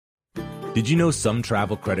Did you know some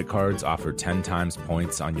travel credit cards offer 10 times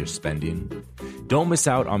points on your spending? Don't miss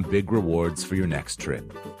out on big rewards for your next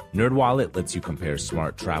trip. NerdWallet lets you compare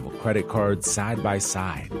smart travel credit cards side by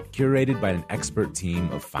side, curated by an expert team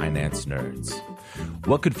of finance nerds.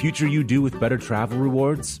 What could future you do with better travel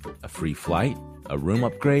rewards? A free flight? A room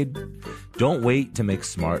upgrade? Don't wait to make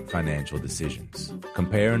smart financial decisions.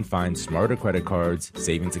 Compare and find smarter credit cards,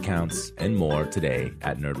 savings accounts, and more today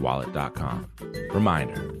at nerdwallet.com.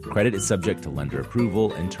 Reminder, credit is subject to lender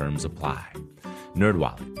approval and terms apply.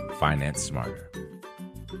 NerdWallet, finance smarter.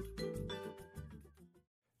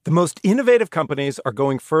 The most innovative companies are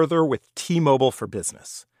going further with T-Mobile for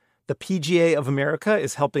Business. The PGA of America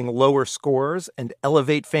is helping lower scores and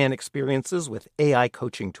elevate fan experiences with AI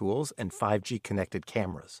coaching tools and 5G-connected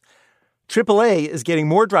cameras. AAA is getting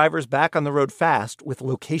more drivers back on the road fast with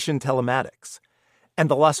location telematics. And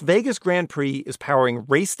the Las Vegas Grand Prix is powering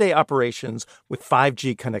race day operations with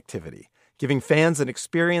 5G connectivity, giving fans an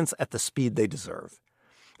experience at the speed they deserve.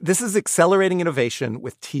 This is accelerating innovation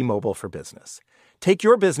with T-Mobile for Business. Take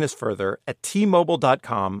your business further at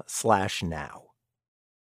T-Mobile.com/now.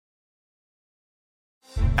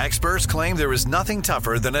 Experts claim there is nothing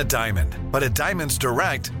tougher than a diamond. But at Diamonds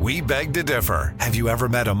Direct, we beg to differ. Have you ever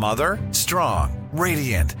met a mother? Strong,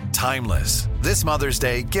 radiant, timeless. This Mother's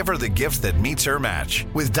Day, give her the gift that meets her match.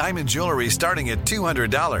 With diamond jewelry starting at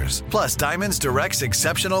 $200. Plus Diamonds Direct's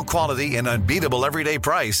exceptional quality and unbeatable everyday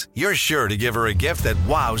price, you're sure to give her a gift that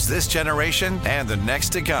wows this generation and the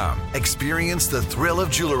next to come. Experience the thrill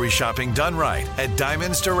of jewelry shopping done right at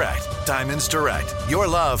Diamonds Direct. Diamonds Direct. Your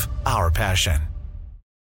love, our passion.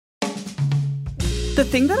 The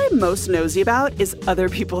thing that I'm most nosy about is other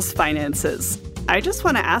people's finances. I just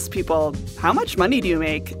want to ask people, how much money do you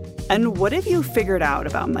make? And what have you figured out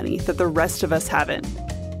about money that the rest of us haven't?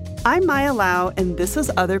 I'm Maya Lau, and this is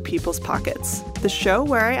Other People's Pockets, the show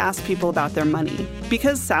where I ask people about their money.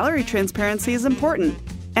 Because salary transparency is important.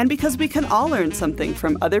 And because we can all learn something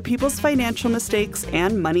from other people's financial mistakes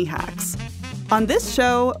and money hacks. On this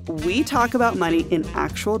show, we talk about money in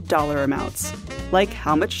actual dollar amounts. Like,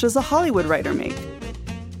 how much does a Hollywood writer make?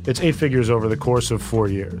 It's 8 figures over the course of 4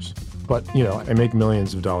 years. But, I make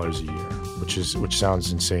millions of dollars a year, which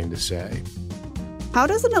sounds insane to say. How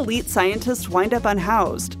does an elite scientist wind up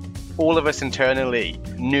unhoused? All of us internally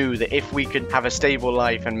knew that if we could have a stable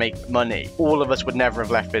life and make money, all of us would never have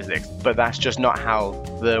left physics. But that's just not how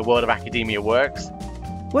the world of academia works.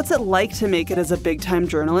 What's it like to make it as a big-time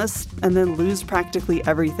journalist and then lose practically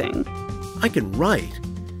everything? I can write,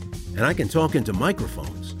 and I can talk into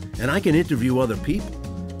microphones, and I can interview other people.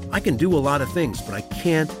 I can do a lot of things, but I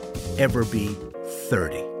can't ever be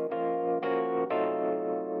 30.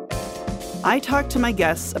 I talked to my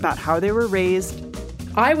guests about how they were raised.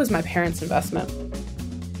 I was my parents' investment.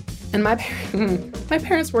 And my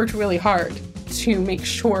parents worked really hard to make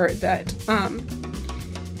sure that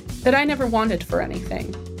that I never wanted for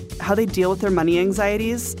anything. How they deal with their money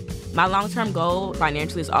anxieties. My long-term goal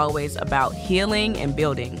financially is always about healing and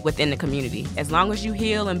building within the community. As long as you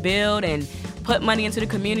heal and build and put money into the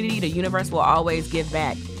community, the universe will always give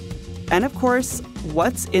back. And of course,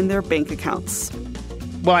 what's in their bank accounts.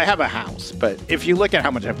 Well, I have a house, but if you look at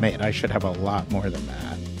how much I've made, I should have a lot more than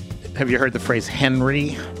that. Have you heard the phrase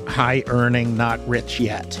Henry? High earning, not rich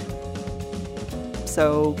yet.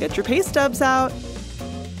 So get your pay stubs out.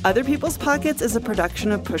 Other People's Pockets is a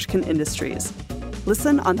production of Pushkin Industries.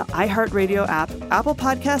 Listen on the iHeartRadio app, Apple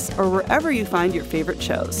Podcasts, or wherever you find your favorite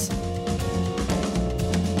shows.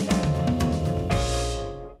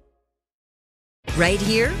 Right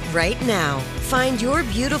here, right now. Find your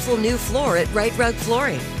beautiful new floor at Rite Rug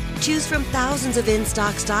Flooring. Choose from thousands of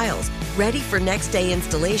in-stock styles, ready for next day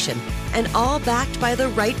installation, and all backed by the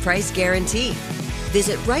right price guarantee.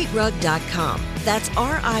 Visit riterug.com. That's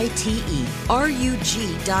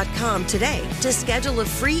RITERUG.com today to schedule a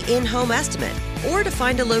free in-home estimate or to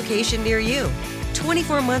find a location near you.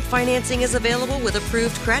 24-month financing is available with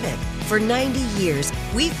approved credit. For 90 years,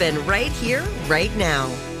 we've been right here, right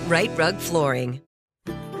now. Rite Rug Flooring.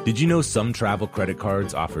 Did you know some travel credit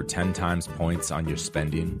cards offer 10 times points on your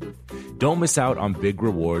spending? Don't miss out on big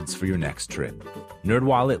rewards for your next trip.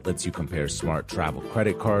 NerdWallet lets you compare smart travel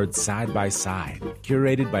credit cards side by side,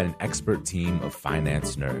 curated by an expert team of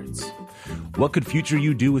finance nerds. What could future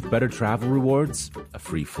you do with better travel rewards? A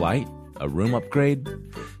free flight? A room upgrade?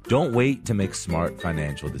 Don't wait to make smart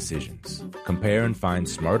financial decisions. Compare and find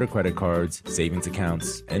smarter credit cards, savings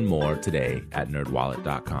accounts, and more today at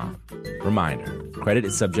nerdwallet.com. Reminder, credit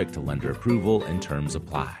is subject to lender approval and terms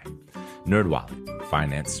apply. NerdWallet,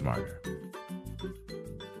 finance smarter.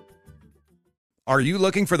 Are you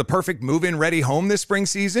looking for the perfect move-in ready home this spring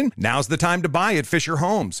season? Now's the time to buy at Fisher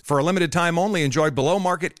Homes. For a limited time only, enjoy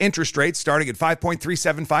below-market interest rates starting at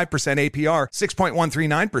 5.375% APR,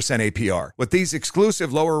 6.139% APR. With these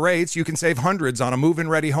exclusive lower rates, you can save hundreds on a move-in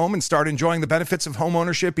ready home and start enjoying the benefits of home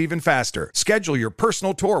ownership even faster. Schedule your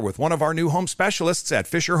personal tour with one of our new home specialists at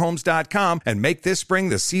FisherHomes.com and make this spring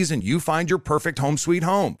the season you find your perfect home sweet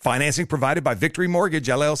home. Financing provided by Victory Mortgage,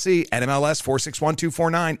 LLC, NMLS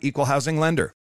 461249, Equal Housing Lender.